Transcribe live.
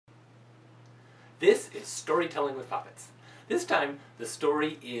This is Storytelling with Puppets. This time, the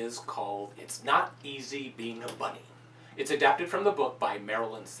story is called It's Not Easy Being a Bunny. It's adapted from the book by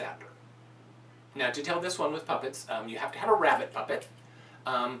Marilyn, Sadler. Now, to tell this one with puppets, you have to have a rabbit puppet.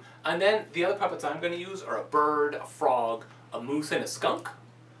 And then the other puppets I'm going to use are a bird, a frog, a moose, and a skunk.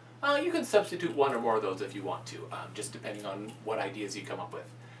 You can substitute one or more of those if you want to, just depending on what ideas you come up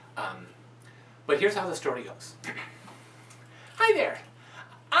with. But here's how the story goes. Hi there.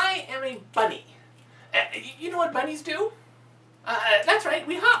 I am a bunny. You know what bunnies do? That's right,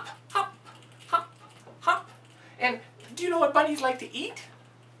 we hop. Hop, hop, hop. And do you know what bunnies like to eat?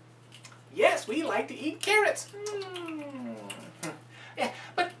 Yes, we like to eat carrots. Yeah,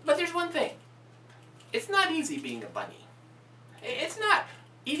 but there's one thing. It's not easy being a bunny. It's not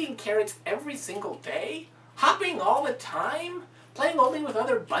eating carrots every single day, hopping all the time, playing only with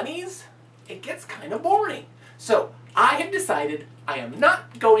other bunnies. It gets kind of boring. So I have decided I am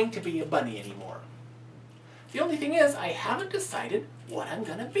not going to be a bunny anymore. The only thing is, I haven't decided what I'm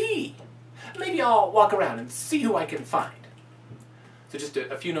going to be. Maybe I'll walk around and see who I can find. So just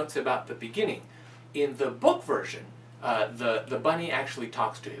a few notes about the beginning. In the book version, the bunny actually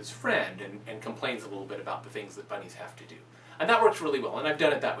talks to his friend and complains a little bit about the things that bunnies have to do. And that works really well, and I've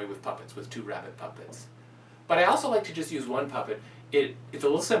done it that way with puppets, with 2 rabbit puppets. But I also like to just use one puppet. It's a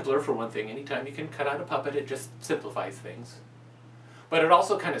little simpler, for one thing. Anytime you can cut out a puppet, it just simplifies things. But it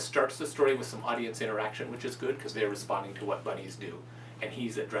also kind of starts the story with some audience interaction, which is good, because they're responding to what bunnies do, and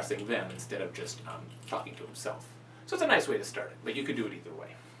he's addressing them instead of just talking to himself. So it's a nice way to start it, but you could do it either way.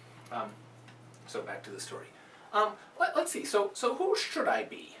 So back to the story. Let's see, so who should I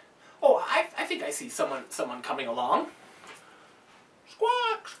be? Oh, I think I see someone coming along.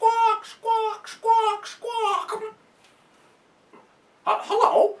 Squawk, squawk, squawk, squawk, squawk.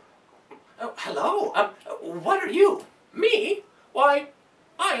 Hello? Hello? What are you? Me? Why,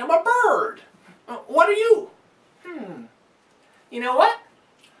 I am a bird. What are you? You know what?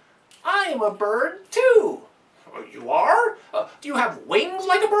 I am a bird too. You are? Do you have wings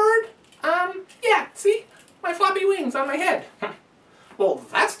like a bird? Yeah, see? My floppy wings on my head. Well,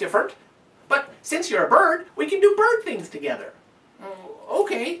 that's different. But since you're a bird, we can do bird things together.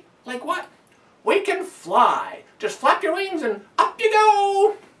 Okay, like what? We can fly. Just flap your wings and up you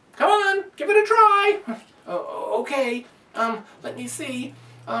go. Come on, give it a try. Okay, let me see.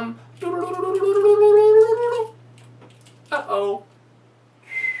 Uh-oh.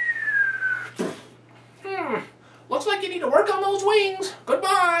 Looks like you need to work on those wings.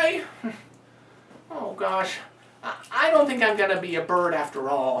 Goodbye. Oh gosh, I don't think I'm gonna be a bird after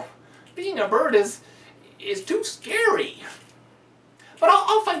all. Being a bird is too scary. But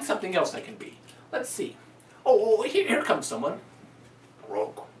I'll find something else I can be. Let's see. Oh, here comes someone.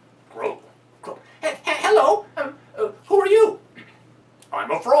 Croak, croak, croak. Hello. Who are you?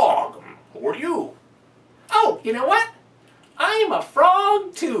 I'm a frog. Who are you? Oh, you know what? I'm a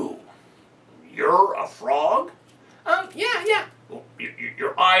frog too. You're a frog? Yeah. Well,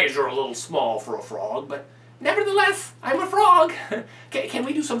 your eyes are a little small for a frog, but nevertheless, I'm a frog. Can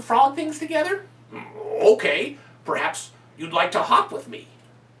we do some frog things together? Okay. Perhaps you'd like to hop with me.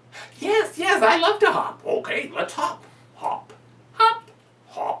 Yes, I love to hop. Okay, let's hop. Hop, hop,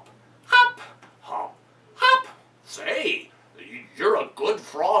 hop, hop, hop, hop. Say, you're a good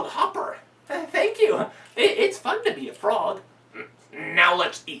frog hopper. Thank you. It's fun to be a frog. Now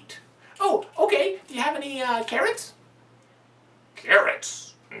let's eat. Oh, okay. Do you have any carrots?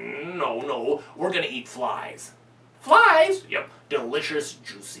 Carrots? No. We're gonna eat flies. Flies? Yep. Delicious,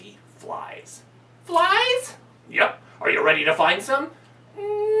 juicy flies. Flies? Yep. Are you ready to find some?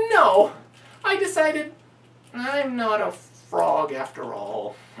 No. I decided I'm not a frog after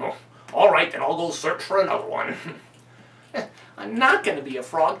all. Oh, all right, then I'll go search for another one. I'm not going to be a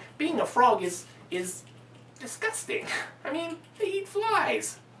frog. Being a frog is disgusting. I mean, they eat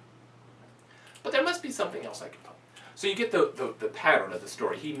flies. But there must be something else I can put. So you get the pattern of the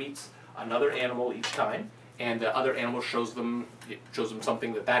story. He meets another animal each time, and the other animal shows them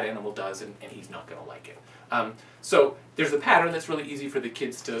something that animal does, and he's not going to like it. So there's a pattern that's really easy for the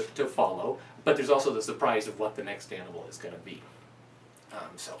kids to follow, but there's also the surprise of what the next animal is going to be.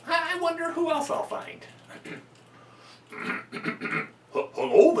 So I wonder who else I'll find.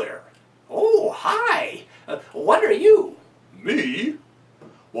 Hello there. Oh, hi. What are you? Me?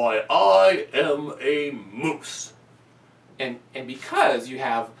 Why, I am a moose. And because you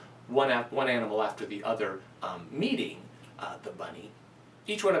have one animal after the other meeting the bunny,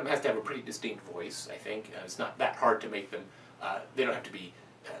 each one of them has to have a pretty distinct voice, I think. It's not that hard to make them, they don't have to be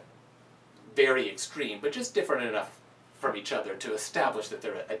very extreme, but just different enough from each other to establish that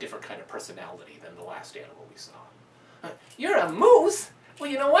they're a different kind of personality than the last animal we saw. You're a moose? Well,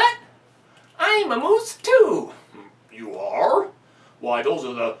 you know what? I I'm a moose too. You are? Why, those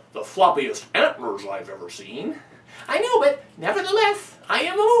are the floppiest antlers I've ever seen. I know, but nevertheless, I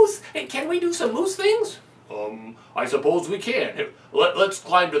am a moose. Can we do some moose things? I suppose we can. Here, let's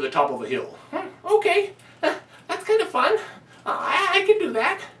climb to the top of a hill. Okay, that's kind of fun. I can do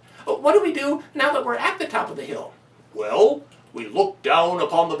that. What do we do now that we're at the top of the hill? Well, we look down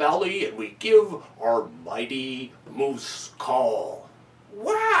upon the valley and we give our mighty moose call.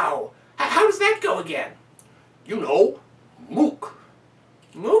 Wow! How does that go again? You know, mook.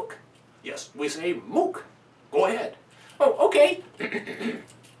 Mook? Yes, we say mook. Go ahead. Oh, okay.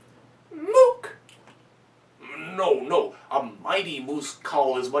 Mook. No, a mighty moose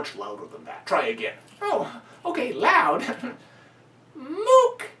call is much louder than that. Try again. Oh, okay, loud.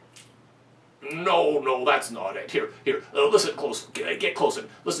 Mook. No, that's not it. Here, listen close. Get close and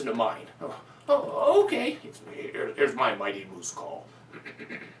listen to mine. Oh, okay. Here's my mighty moose call.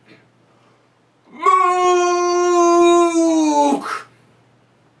 Mook!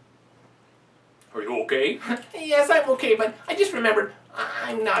 Are you okay? Yes, I'm okay, but I just remembered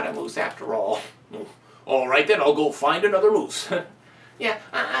I'm not a moose after all. All right, then I'll go find another moose. Yeah,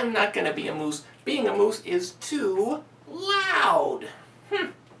 I'm not going to be a moose. Being a moose is too loud.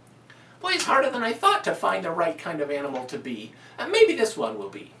 Boy, it's harder than I thought to find the right kind of animal to be. Maybe this one will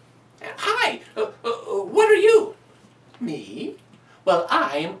be. Hi, what are you? Me? Well,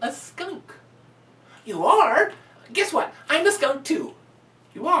 I'm a skunk. You are? Guess what? I'm a skunk too.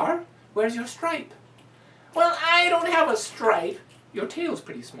 You are? Where's your stripe? Well, I don't have a stripe. Your tail's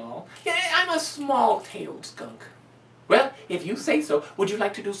pretty small. Yeah, I'm a small-tailed skunk. Well, if you say so, would you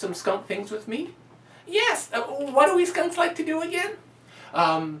like to do some skunk things with me? Yes. What do we skunks like to do again?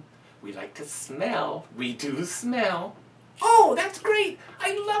 We like to smell. We do smell. Oh, that's great.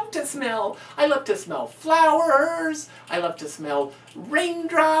 I love to smell. I love to smell flowers. I love to smell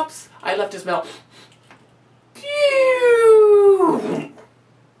raindrops. I love to smell...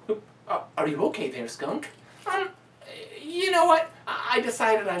 Are you okay there, skunk? You know what? I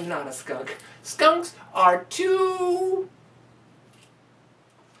decided I'm not a skunk. Skunks are too...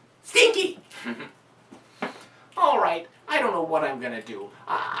 stinky! All right, I don't know what I'm going to do.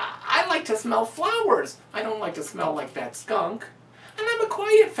 I like to smell flowers. I don't like to smell like that skunk. And I'm a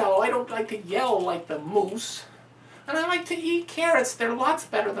quiet fellow. I don't like to yell like the moose. And I like to eat carrots. They're lots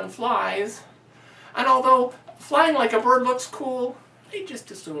better than flies. And although flying like a bird looks cool, I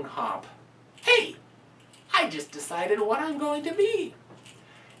just as soon hop. Hey! I just decided what I'm going to be.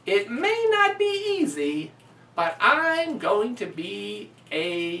 It may not be easy, but I'm going to be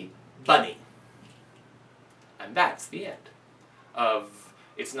a bunny. And that's the end of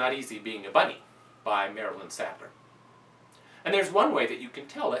It's Not Easy Being a Bunny by Marilyn Sadler. And there's one way that you can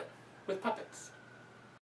tell it with puppets.